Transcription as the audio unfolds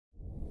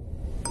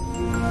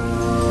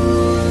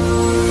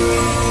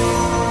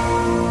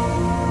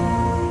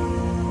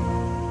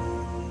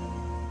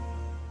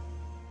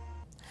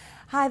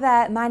Hi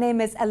there, my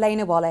name is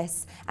Elena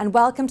Wallace and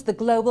welcome to the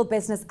Global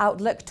Business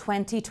Outlook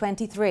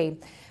 2023.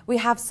 We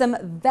have some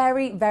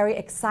very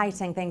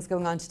exciting things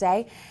going on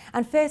today.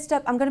 And first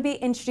up, I'm going to be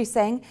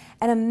introducing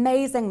an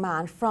amazing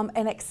man from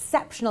an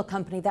exceptional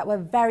company that we're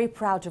very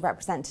proud to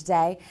represent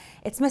today.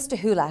 It's Mr.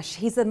 Hoolash.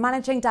 He's the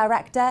Managing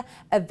Director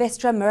of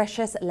Vistra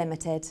Mauritius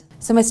Limited.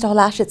 So Mr.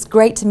 Hoolash, it's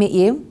great to meet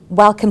you.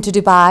 Welcome to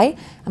Dubai.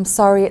 I'm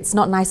sorry it's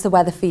not nicer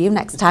weather for you.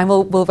 Next time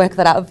we'll work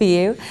that out for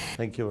you.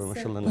 Thank you very much,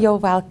 Elena. You're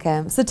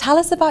welcome. So tell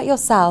us about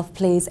yourself,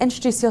 please.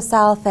 Introduce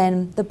yourself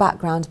and the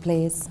background,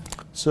 please.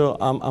 So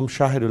I'm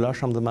Shaheed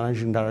Hoolash. I'm the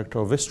Managing Director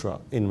of Vistra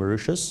in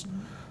Mauritius.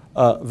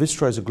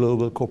 Vistra is a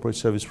global corporate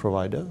service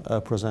provider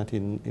present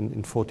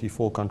in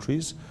 44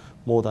 countries,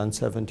 more than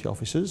 70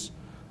 offices,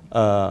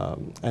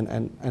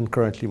 and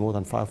currently more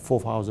than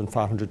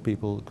 4,500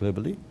 people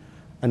globally,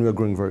 and we're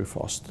growing very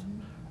fast.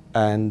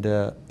 And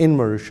in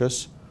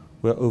Mauritius,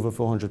 we're over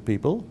 400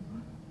 people,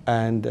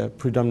 and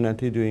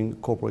predominantly doing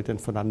corporate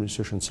and fund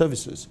administration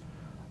services.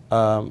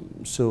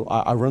 So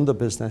I run the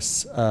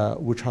business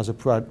which has a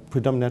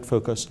predominant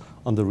focus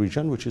on the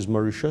region, which is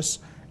Mauritius,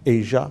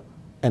 Asia,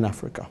 and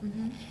Africa.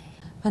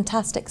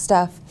 Fantastic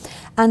stuff.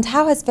 And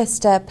how has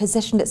Vistra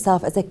positioned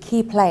itself as a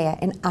key player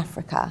in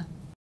Africa?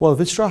 Well,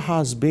 Vistra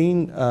has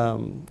been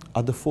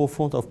at the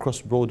forefront of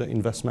cross-border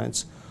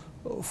investments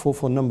for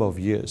a number of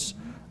years.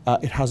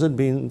 It hasn't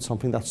been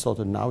something that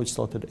started now, it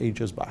started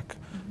ages back,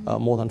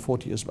 more than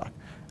 40 years back.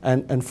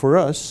 And for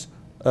us,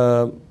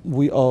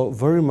 we are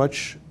very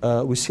much,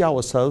 we see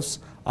ourselves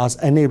as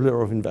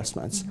enabler of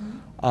investments,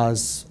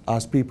 as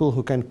people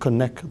who can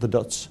connect the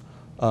dots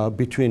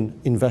between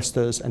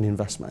investors and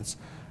investments.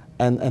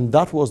 And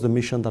that was the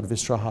mission that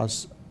Vistra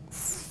has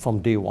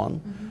from day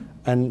one.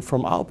 And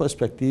from our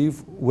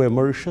perspective, where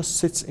Mauritius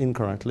sits in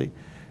currently,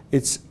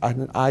 it's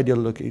an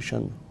ideal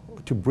location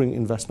to bring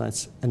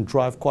investments and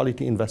drive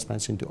quality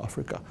investments into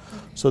Africa.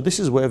 So this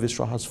is where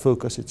Vistra has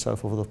focused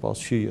itself over the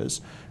past few years.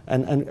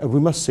 And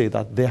we must say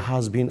that there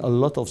has been a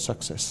lot of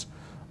success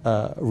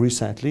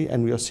recently,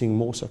 and we are seeing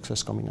more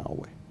success coming our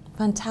way.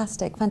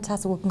 Fantastic,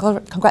 fantastic. Well,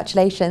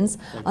 congratulations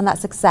on that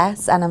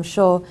success, and I'm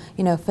sure,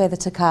 you know, further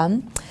to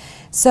come.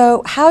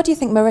 So how do you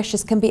think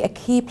Mauritius can be a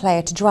key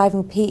player to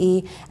driving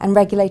PE and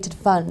regulated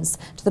funds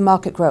to the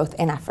market growth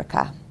in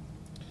Africa?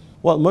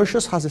 Well,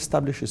 Mauritius has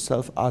established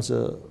itself as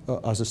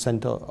a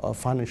center, a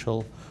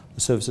financial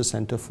services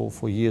center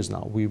for years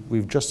now.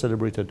 We've just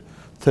celebrated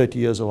 30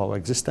 years of our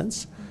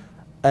existence.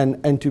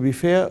 And to be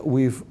fair,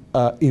 we've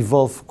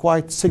evolved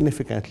quite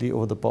significantly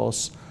over the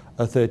past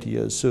 30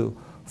 years. So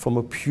from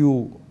a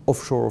pure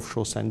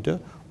offshore center,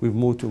 we've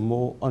moved to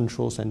more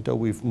onshore center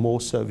with more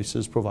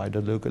services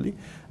provided locally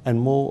and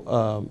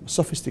more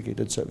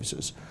sophisticated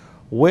services.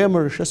 Where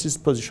Mauritius is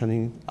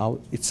positioning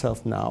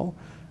itself now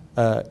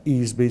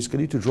is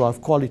basically to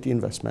drive quality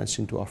investments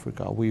into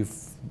Africa. We've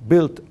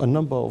built a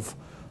number of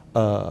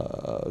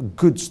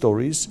good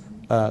stories,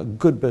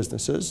 good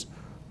businesses,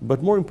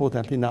 but more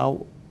importantly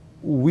now,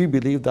 we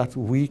believe that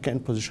we can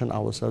position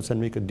ourselves and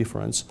make a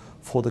difference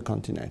for the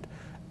continent.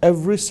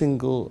 Every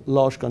single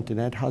large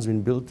continent has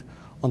been built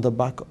on the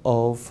back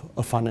of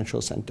a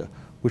financial center,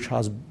 which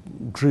has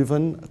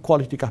driven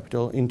quality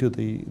capital into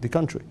the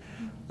country.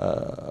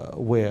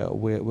 Where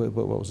it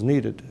was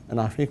needed.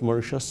 And I think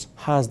Mauritius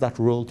has that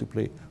role to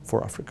play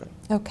for Africa.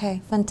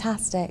 Okay,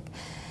 fantastic.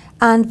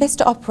 And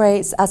Vistra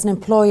operates as an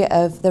employer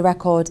of the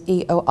record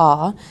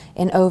EOR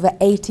in over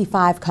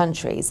 85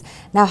 countries.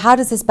 Now, how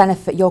does this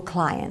benefit your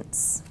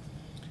clients?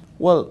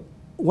 Well,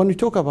 when we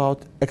talk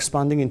about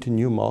expanding into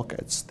new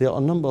markets, there are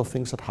a number of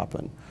things that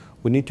happen.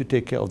 We need to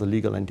take care of the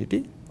legal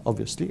entity,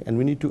 obviously, and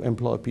we need to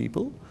employ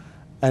people,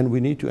 and we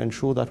need to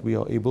ensure that we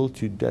are able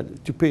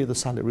to pay the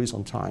salaries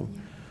on time.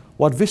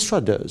 What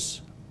Vistra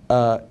does,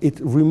 it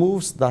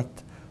removes that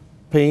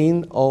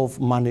pain of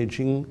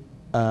managing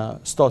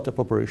startup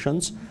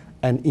operations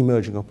and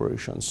emerging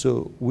operations.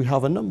 So we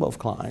have a number of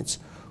clients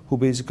who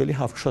basically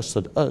have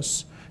trusted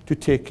us to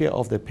take care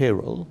of their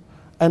payroll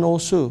and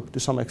also, to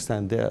some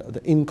extent,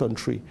 the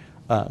in-country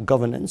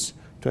governance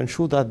to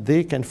ensure that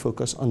they can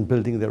focus on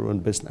building their own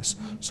business.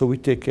 So we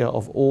take care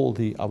of all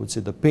the, I would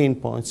say, the pain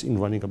points in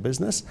running a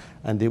business,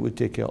 and they would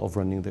take care of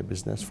running their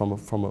business from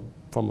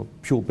a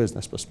pure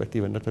business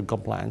perspective and not a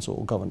compliance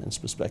or governance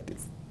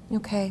perspective.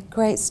 Okay,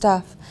 great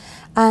stuff.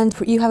 And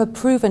you have a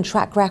proven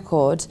track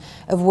record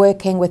of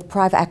working with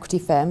private equity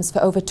firms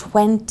for over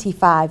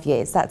 25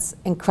 years. That's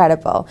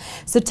incredible.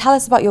 So tell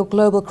us about your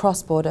global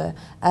cross-border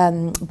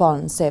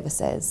bond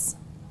services.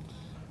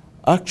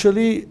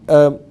 Actually,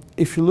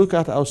 if you look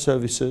at our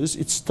services,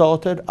 it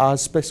started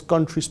as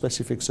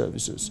country-specific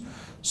services.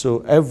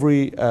 So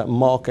every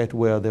market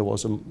where there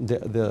was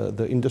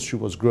the industry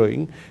was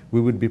growing,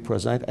 we would be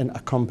present and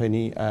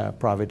accompany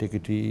private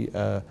equity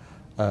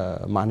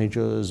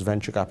managers,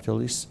 venture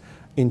capitalists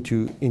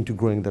into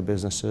growing their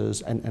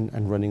businesses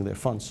and running their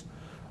funds.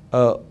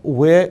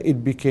 Where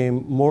it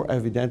became more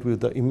evident with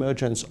the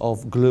emergence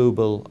of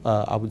global,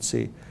 I would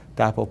say,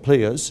 type of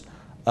players,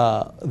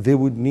 they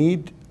would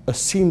need a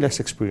seamless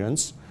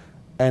experience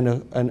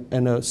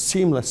and a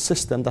seamless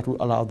system that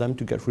will allow them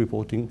to get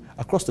reporting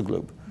across the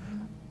globe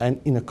and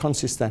in a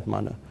consistent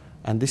manner.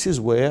 And this is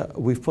where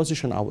we've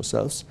positioned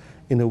ourselves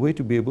in a way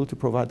to be able to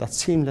provide that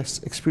seamless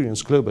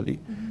experience globally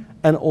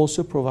and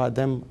also provide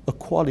them a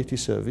quality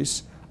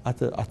service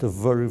at a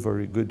very,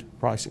 very good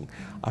pricing.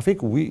 I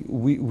think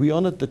we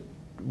honor that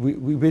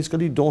we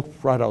basically don't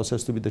pride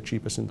ourselves to be the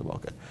cheapest in the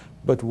market,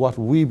 but what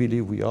we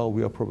believe we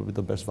are probably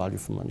the best value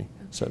for money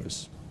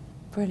service.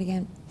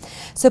 Brilliant.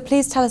 So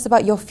please tell us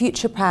about your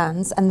future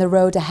plans and the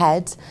road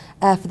ahead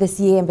for this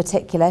year in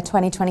particular,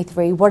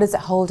 2023. What does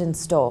it hold in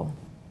store?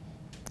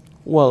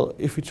 Well,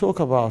 if we talk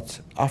about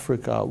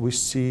Africa, we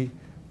see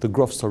the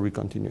growth story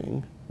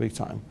continuing big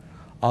time.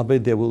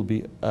 Albeit there will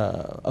be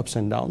ups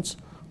and downs,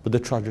 but the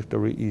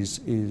trajectory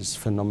is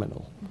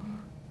phenomenal.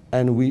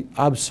 And we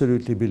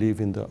absolutely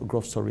believe in the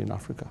growth story in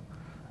Africa.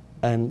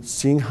 And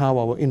seeing how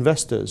our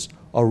investors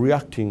are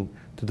reacting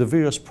to the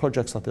various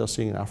projects that they're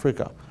seeing in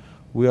Africa,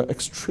 we are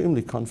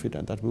extremely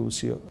confident that we will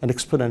see an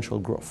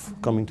exponential growth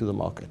coming to the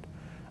market.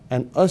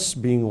 And us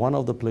being one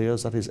of the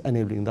players that is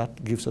enabling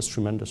that gives us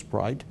tremendous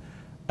pride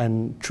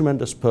and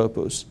tremendous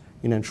purpose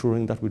in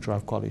ensuring that we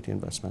drive quality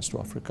investments to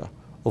Africa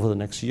over the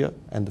next year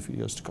and the few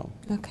years to come.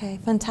 Okay,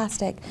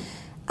 fantastic.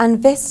 And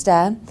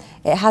Vistra,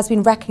 it has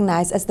been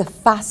recognised as the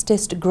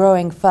fastest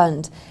growing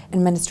fund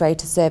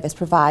administrator service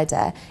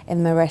provider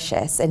in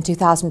Mauritius in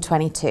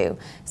 2022.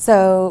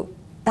 So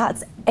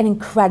that's an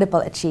incredible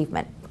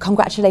achievement.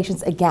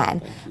 Congratulations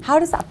again. How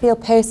does that feel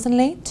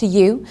personally to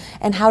you,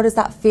 and how does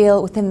that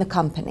feel within the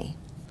company?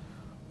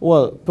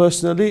 Well,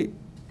 personally,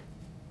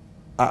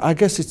 I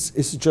guess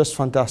it's just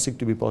fantastic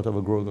to be part of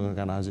a growing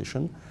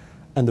organization,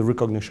 and the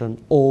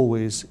recognition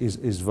always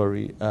is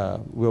very,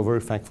 we're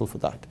very thankful for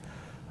that.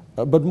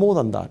 But more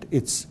than that,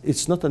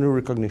 it's not a new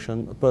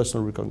recognition, a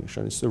personal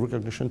recognition. It's a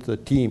recognition to the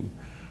team,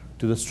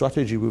 to the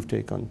strategy we've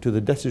taken, to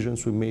the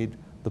decisions we made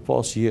the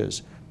past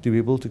years to be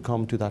able to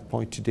come to that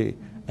point today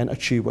and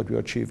achieve what we're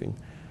achieving.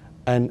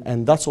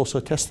 And that's also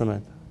a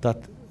testament that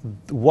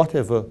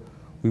whatever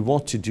we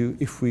want to do,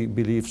 if we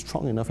believe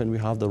strong enough and we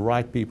have the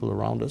right people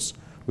around us,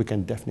 we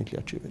can definitely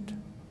achieve it.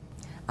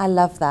 I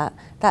love that.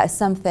 That is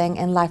something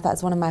in life,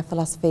 that's one of my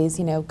philosophies,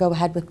 you know, go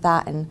ahead with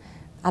that, and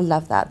I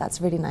love that. That's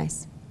really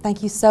nice.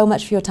 Thank you so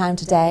much for your time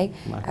today.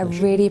 I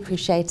really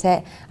appreciate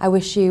it. I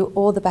wish you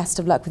all the best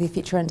of luck with your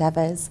future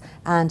endeavours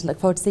and look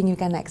forward to seeing you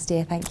again next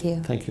year. Thank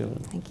you. Thank you.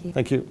 Thank you.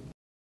 Thank you.